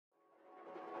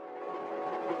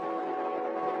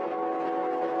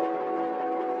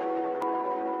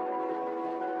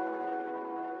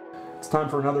time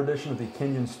for another edition of the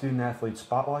Kenyon Student-Athlete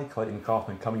Spotlight. Clayton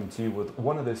Kaufman coming to you with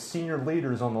one of the senior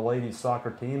leaders on the ladies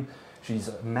soccer team. She's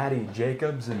Maddy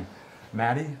Jacobs. And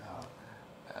Maddy,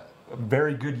 a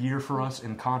very good year for us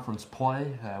in conference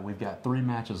play. We've got 3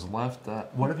 matches left.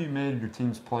 What have you made of your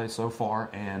team's play so far,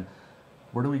 and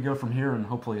where do we go from here and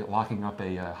hopefully locking up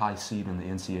a high seed in the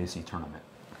NCAC tournament?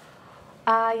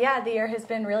 Yeah, the year has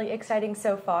been really exciting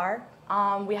so far.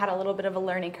 We had a little bit of a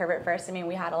learning curve at first. I mean,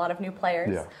 we had a lot of new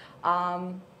players,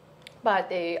 but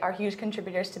they are huge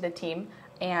contributors to the team,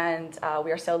 and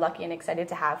we are so lucky and excited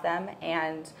to have them.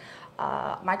 And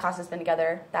my class has been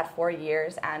together that 4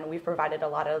 years, and we've provided a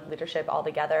lot of leadership all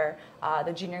together.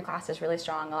 The junior class is really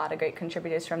strong, a lot of great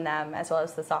contributors from them, as well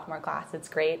as the sophomore class. It's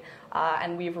great,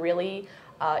 and we've really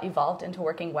evolved into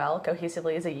working well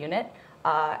cohesively as a unit.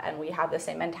 And we have the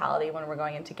same mentality when we're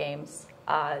going into games.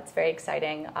 It's very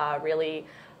exciting, really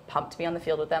pumped to be on the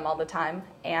field with them all the time.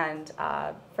 And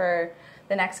for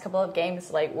the next couple of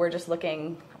games, we're just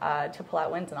looking to pull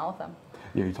out wins in all of them.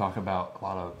 Yeah, you talk about a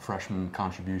lot of freshman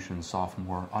contributions,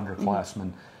 sophomore,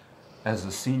 underclassmen. As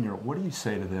a senior, what do you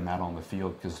say to them out on the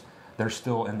field? Because they're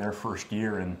still in their first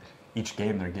year, and each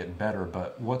game they're getting better.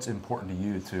 But what's important to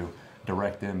you to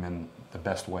direct them in the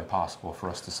best way possible for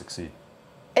us to succeed?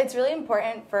 It's really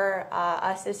important for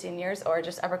us as seniors, or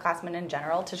just upperclassmen in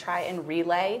general, to try and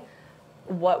relay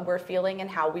what we're feeling and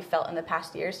how we felt in the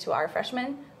past years to our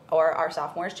freshmen or our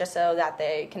sophomores, just so that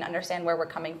they can understand where we're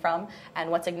coming from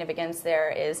and what significance there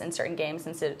is in certain games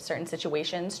and certain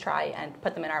situations. Try and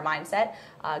put them in our mindset,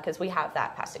 because we have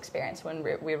that past experience when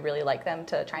we really like them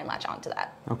to try and latch on to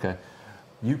that. Okay.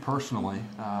 You personally,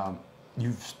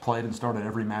 you've played and started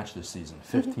every match this season,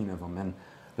 15 of them. And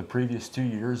the previous 2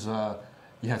 years,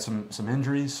 you had some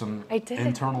injuries, some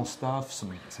internal stuff,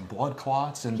 some blood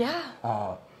clots, and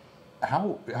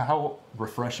how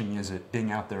refreshing is it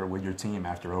being out there with your team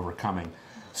after overcoming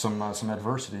some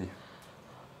adversity?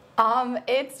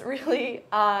 It's really,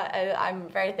 I'm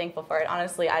very thankful for it.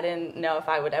 Honestly, I didn't know if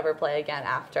I would ever play again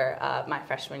after my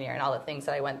freshman year and all the things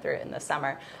that I went through in the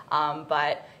summer.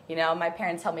 But, you know, my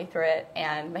parents helped me through it,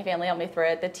 and my family helped me through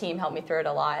it. The team helped me through it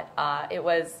a lot. It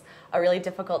was a really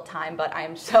difficult time, but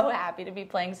I'm so happy to be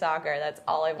playing soccer. That's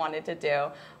all I wanted to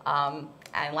do.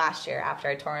 And last year, after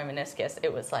I tore my meniscus,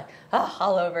 it was like,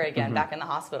 all over again, back in the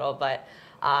hospital. But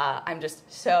I'm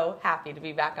just so happy to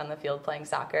be back on the field playing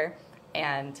soccer.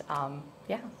 And,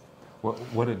 yeah.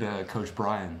 What did Coach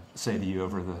Brian say to you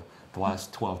over the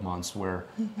last 12 months where,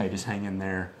 hey, just hang in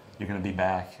there, you're going to be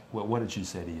back? What did she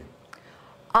say to you?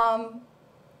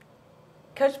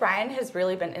 Coach Brian has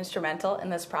really been instrumental in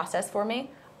this process for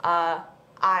me.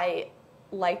 I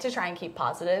like to try and keep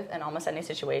positive in almost any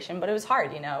situation, but it was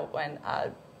hard, you know, when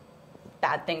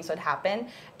bad things would happen.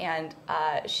 And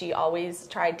she always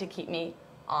tried to keep me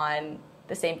on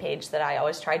the same page that I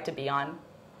always tried to be on.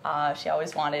 She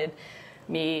always wanted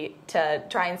me to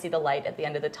try and see the light at the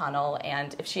end of the tunnel.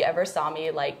 And if she ever saw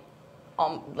me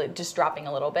just dropping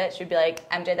a little bit, she'd be like,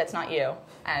 MJ, that's not you.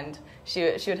 And she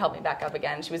would help me back up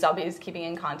again. She was always keeping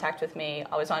in contact with me,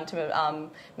 always wanted to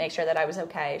make sure that I was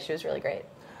okay. She was really great.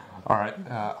 All right,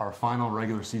 our final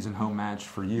regular season home match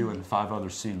for you and 5 other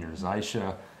seniors,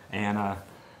 Aisha, Anna,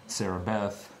 Sarah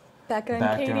Beth,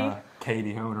 Becca,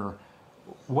 Katie Honer.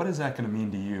 What is that going to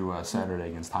mean to you Saturday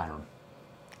against Hiram?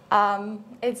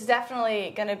 It's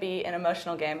definitely going to be an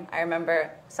emotional game. I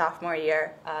remember sophomore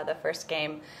year, the first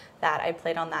game that I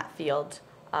played on that field,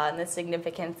 and the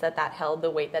significance that held, the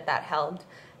weight that held.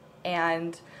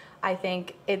 And I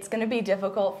think it's going to be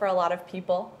difficult for a lot of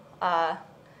people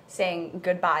saying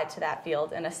goodbye to that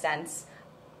field in a sense.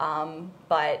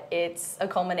 But it's a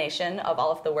culmination of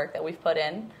all of the work that we've put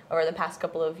in over the past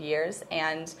couple of years.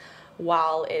 And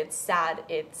while it's sad,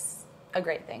 it's a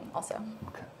great thing also.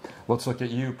 Okay. Let's look at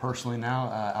you personally now,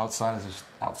 outside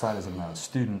as a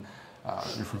student.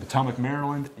 You're from Potomac,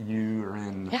 Maryland. You are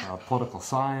in political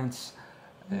science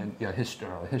and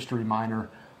history minor.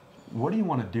 What do you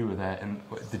want to do with that? And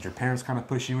did your parents kind of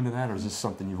push you into that, or is this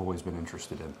something you've always been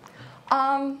interested in?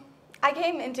 I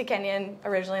came into Kenyon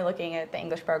originally looking at the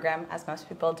English program, as most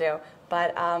people do,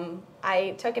 but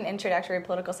I took an introductory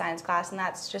political science class, and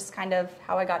that's just kind of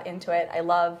how I got into it. I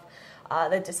love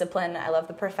the discipline, I love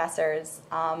the professors,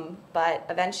 but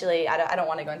eventually, I don't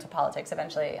want to go into politics.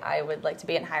 Eventually, I would like to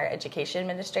be in higher education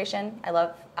administration. I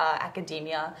love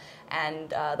academia and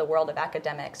the world of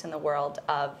academics and the world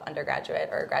of undergraduate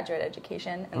or graduate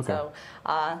education, and so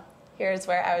here's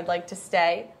where I would like to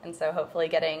stay, and so hopefully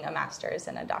getting a master's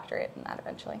and a doctorate in that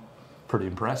eventually. Pretty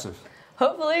impressive.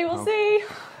 Hopefully, we'll see.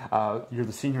 You're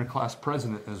the senior class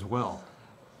president as well.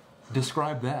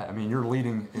 Describe that. I mean, you're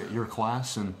leading your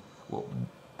class, and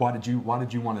Why did you want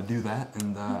to do that,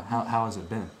 and how has it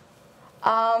been?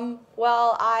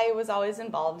 Well, I was always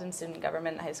involved in student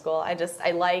government in high school.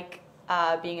 I like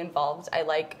being involved. I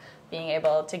like being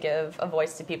able to give a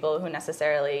voice to people who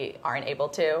necessarily aren't able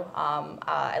to.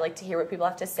 I like to hear what people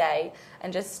have to say,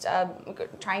 and just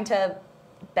trying to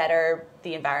better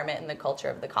the environment and the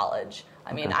culture of the college.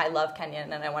 I mean, I love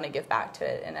Kenyon, and I want to give back to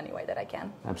it in any way that I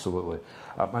can. Absolutely.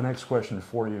 My next question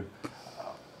for you,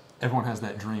 everyone has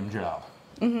that dream job.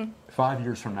 5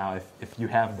 years from now, if you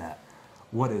have that,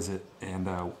 what is it, and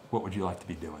what would you like to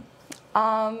be doing?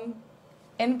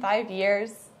 In 5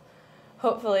 years,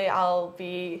 hopefully I'll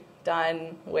be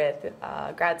done with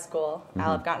grad school.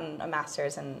 I'll have gotten a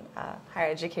master's in higher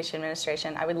education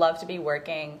administration. I would love to be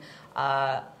working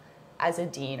as a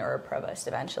dean or a provost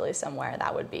eventually somewhere.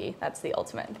 That's the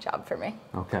ultimate job for me.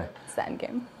 Okay. It's the end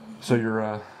game. So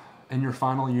you're in your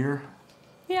final year?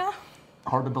 Yeah.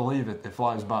 Hard to believe it. It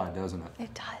flies by, doesn't it?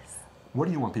 It does. What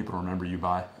do you want people to remember you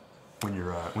by when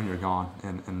you're gone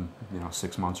in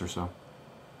 6 months or so?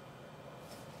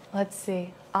 Let's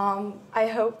see. I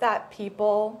hope that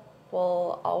people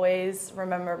will always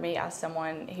remember me as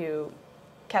someone who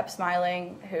kept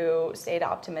smiling, who stayed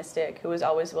optimistic, who was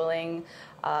always willing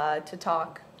to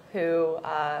talk, who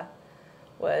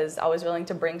was always willing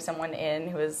to bring someone in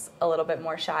who was a little bit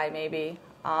more shy maybe,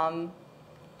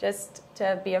 just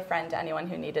to be a friend to anyone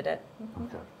who needed it.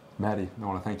 Okay. Maddy, I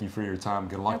want to thank you for your time.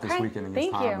 Good luck this weekend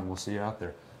against Tom, and we'll see you out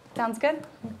there. Sounds good.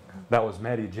 That was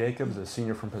Maddy Jacobs, a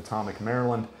senior from Potomac,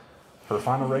 Maryland. Her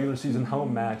final regular season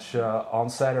home match on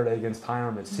Saturday against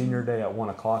Hiram at Senior Day at 1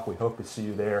 o'clock. We hope to see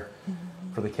you there.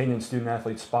 For the Kenyon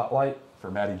Student-Athlete Spotlight, for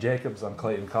Maddy Jacobs, I'm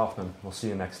Clayton Kaufman. We'll see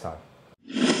you next time.